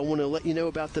Joe, I want to let you know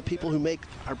about the people who make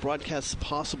our broadcasts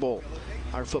possible,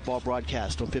 our football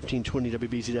broadcast on 1520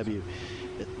 WBZW.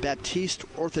 Baptiste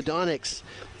Orthodontics,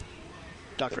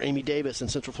 Dr. Amy Davis, and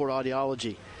Central Florida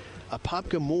Audiology.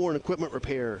 Apopka Moore and Equipment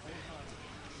Repair,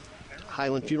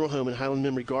 Highland Funeral Home and Highland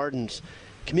Memory Gardens,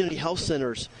 Community Health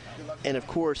Centers, and, of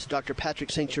course, Dr. Patrick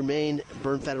St. Germain,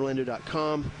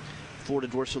 burnfatorlando.com, Florida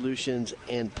Door Solutions,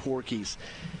 and Porky's.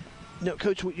 Now,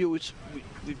 Coach, we've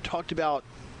talked about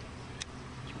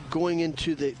going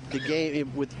into the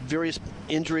game with various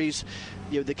injuries,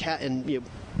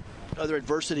 other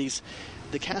adversities.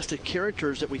 The cast of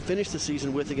characters that we finished the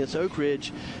season with against Oak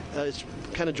Ridge is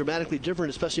kind of dramatically different,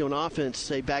 especially on offense,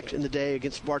 say back in the day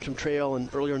against Bartram Trail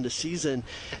and earlier in the season.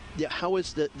 How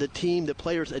is the team, the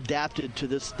players adapted to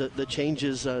this, the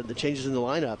changes in the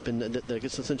lineup, and I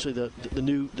guess essentially the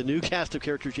new cast of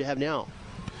characters you have now?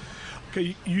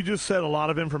 Okay, you just said a lot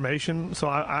of information, so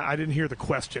I didn't hear the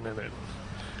question in it.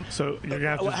 So you're going to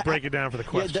have to just break it down for the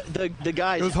question. Yeah, the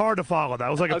guys. It was hard to follow that.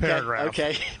 It was like a paragraph.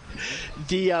 Okay.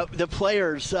 The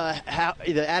players,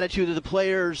 the attitude of the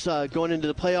players going into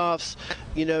the playoffs,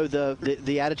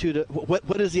 the attitude.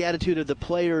 What is the attitude of the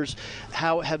players?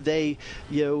 How have they,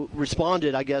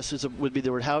 responded, I guess would be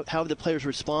the word. How have the players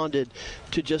responded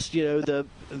to just, the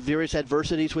various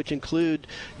adversities, which include,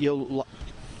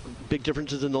 big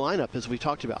differences in the lineup, as we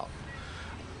talked about?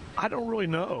 I don't really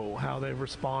know how they've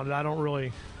responded. I don't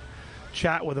really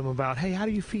chat with them about, hey, how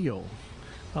do you feel?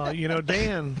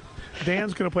 Dan's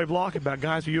going to play blocking back.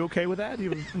 Guys, are you okay with that? Do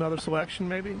you have another selection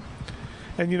maybe?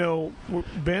 And,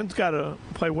 Ben's got to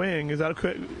play wing. Is that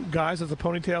okay? Guys, is the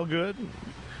ponytail good?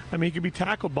 I mean, he could be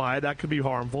tackled by it. That could be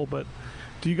harmful. But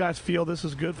do you guys feel this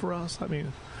is good for us? I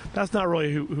mean, that's not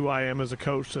really who I am as a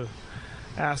coach, to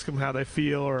ask them how they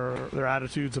feel or their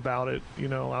attitudes about it.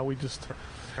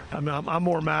 I'm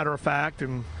more matter of fact,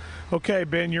 and okay,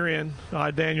 Ben, you're in.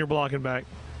 Dan, you're blocking back.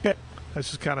 Yeah. That's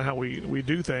just kind of how we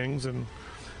do things, and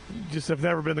just have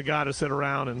never been the guy to sit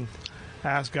around and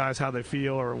ask guys how they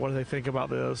feel or what do they think about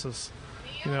this. It's,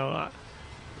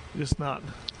 just not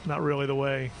really the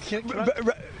way.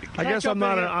 I guess I'm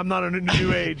not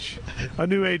a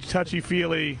new age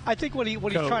touchy-feely. I think what he's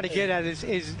trying to get at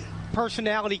is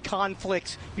personality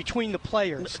conflicts between the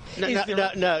players. No,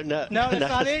 that's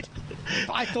not it.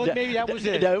 I thought maybe that was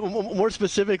it. No, more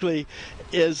specifically,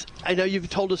 is I know you've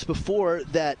told us before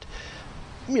that,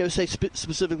 say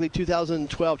specifically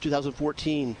 2012,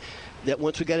 2014, that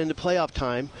once we got into playoff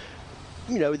time,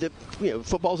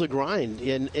 football's a grind,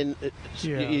 and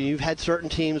you've had certain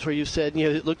teams where you said,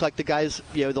 it looked like the guys,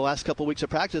 the last couple of weeks of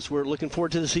practice were looking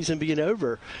forward to the season being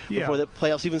over before the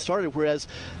playoffs even started. Whereas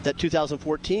that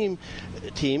 2014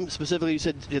 team specifically, you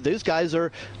said those guys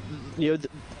are,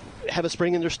 have a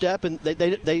spring in their step, and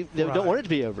they don't want it to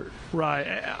be over. Right.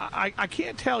 I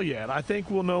can't tell yet. I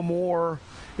think we'll know more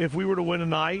if we were to win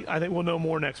tonight. I think we'll know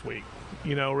more next week.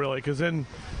 Really, because then,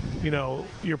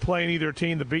 you're playing either a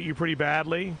team that beat you pretty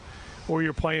badly, or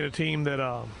you're playing a team that,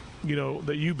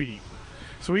 that you beat.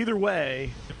 So either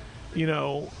way,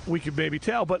 we could maybe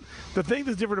tell. But the thing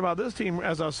that's different about this team,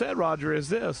 as I said, Roger, is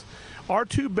this: our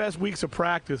two best weeks of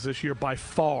practice this year by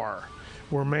far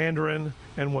were Mandarin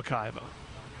and Wekiva.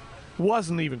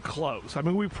 Wasn't even close. I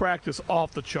mean, we practiced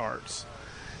off the charts,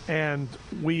 and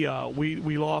we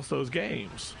lost those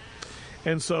games,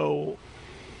 and so.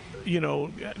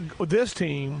 This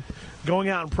team going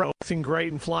out and practicing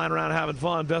great and flying around and having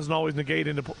fun doesn't always negate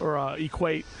or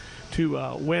equate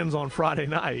wins on Friday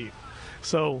night.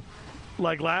 So,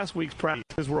 like last week's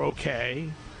practices were okay,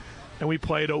 and we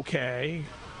played okay.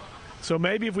 So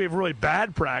maybe if we have really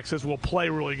bad practices, we'll play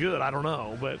really good. I don't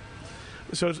know, but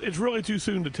so it's really too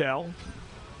soon to tell.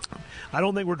 I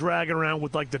don't think we're dragging around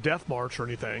with like the death march or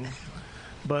anything,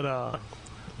 but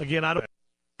again, I don't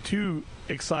get too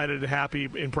excited and happy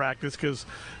in practice because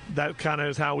that kind of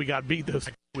is how we got beat those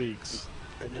weeks.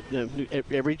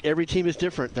 Every team is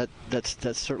different.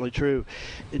 That's certainly true.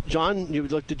 John, you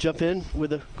would like to jump in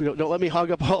with don't let me hog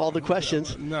up all the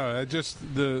questions. No, just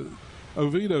the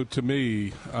Oviedo to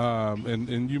me,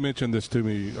 and you mentioned this to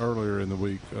me earlier in the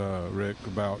week, Rick,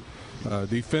 about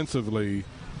defensively.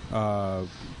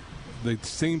 They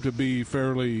seem to be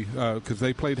fairly because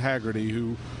they played Haggerty,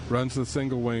 who runs the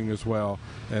single wing as well,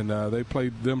 and they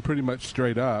played them pretty much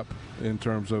straight up in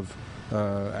terms of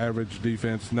average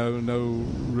defense. No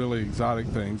really exotic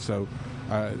things. So,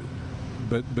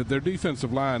 but their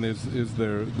defensive line is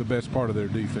the best part of their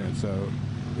defense. So,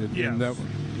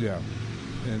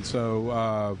 and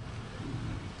so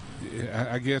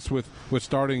I guess with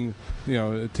starting,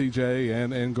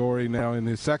 TJ and Gorey now in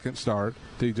his second start,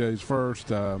 TJ's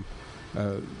first.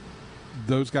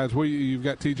 Those guys, you've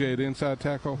got TJ at inside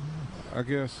tackle, I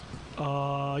guess?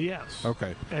 Yes.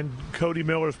 Okay. And Cody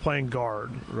Miller's playing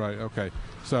guard. Right, okay.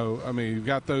 So, I mean, you've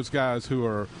got those guys who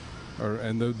are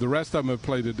and the rest of them have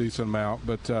played a decent amount,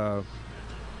 but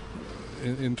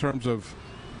in terms of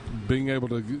being able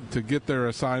to get their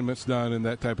assignments done and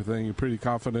that type of thing, you're pretty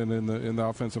confident in the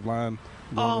offensive line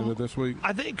going into this week?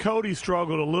 I think Cody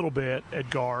struggled a little bit at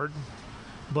guard,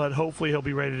 but hopefully he'll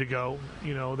be ready to go.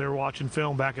 They're watching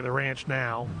film back at the ranch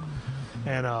now.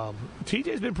 And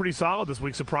TJ's been pretty solid this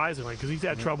week, surprisingly, because he's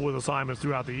had trouble with assignments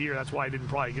throughout the year. That's why he didn't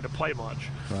probably get to play much.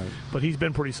 Right. But he's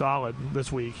been pretty solid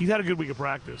this week. He's had a good week of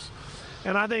practice.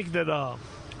 And I think that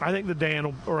I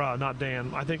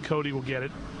think Cody will get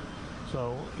it.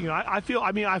 So, I feel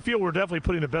we're definitely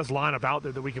putting the best lineup out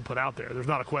there that we can put out there. There's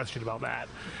not a question about that.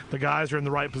 The guys are in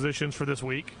the right positions for this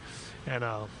week. And,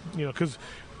 because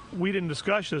we didn't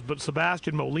discuss this, but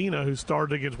Sebastian Molina, who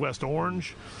started against West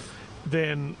Orange,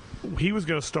 then he was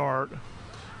going to start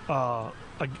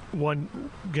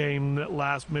one game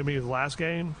maybe his last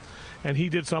game, and he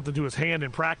did something to his hand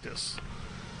in practice.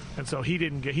 And so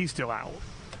he's still out.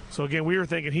 So, again, we were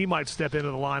thinking he might step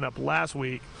into the lineup last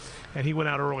week, and he went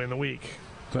out early in the week.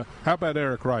 So how about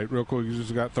Eric Wright, real quick? He's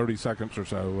just got 30 seconds or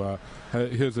so.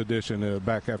 His addition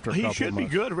back after a couple of months. He should be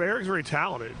good. Eric's very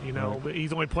talented, but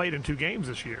he's only played in 2 games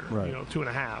this year, right.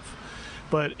 2.5.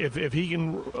 But if he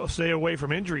can stay away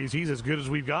from injuries, he's as good as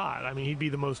we've got. I mean, he'd be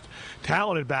the most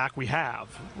talented back we have,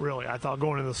 really. I thought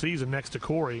going into the season next to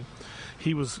Corey,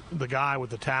 he was the guy with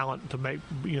the talent to make,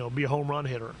 be a home run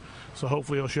hitter. So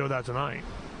hopefully he'll show that tonight.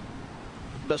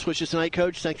 Best wishes tonight,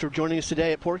 Coach. Thanks for joining us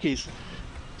today at Porky's.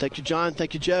 Thank you, John.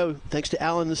 Thank you, Joe. Thanks to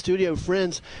Alan in the studio.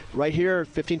 Friends, right here,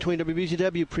 1520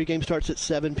 WBZW. Pregame starts at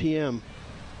 7 p.m.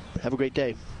 Have a great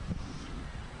day.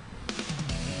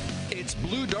 It's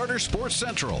Blue Darter Sports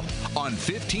Central on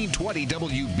 1520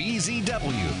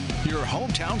 WBZW, your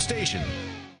hometown station.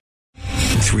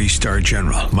 3-star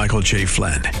General Michael J.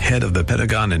 Flynn, head of the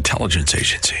Pentagon Intelligence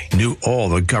Agency, knew all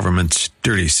the government's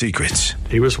dirty secrets.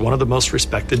 He was one of the most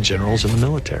respected generals in the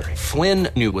military. Flynn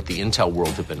knew what the intel world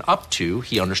had been up to.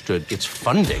 He understood its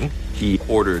funding. He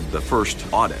ordered the first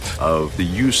audit of the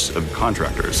use of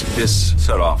contractors. This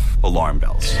set off alarm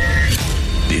bells.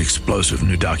 The explosive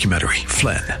new documentary,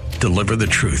 Flynn, Deliver the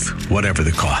Truth, Whatever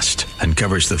the Cost,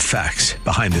 uncovers the facts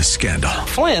behind this scandal.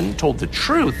 Flynn told the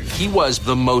truth. He was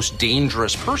the most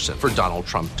dangerous person for Donald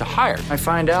Trump to hire. I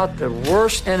find out the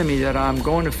worst enemy that I'm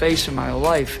going to face in my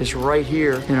life is right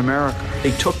here in America.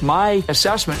 They took my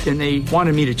assessment and they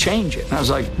wanted me to change it. And I was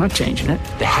like, I'm not changing it.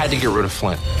 They had to get rid of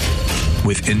Flynn.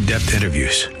 With in-depth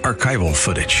interviews, archival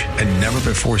footage, and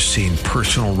never-before-seen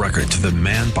personal records of the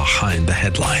man behind the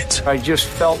headlines. I just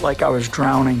felt like I was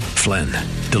drowning. Flynn,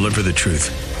 Deliver the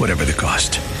Truth, Whatever the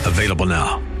Cost. Available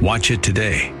now. Watch it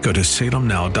today. Go to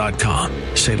salemnow.com.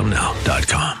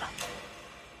 salemnow.com.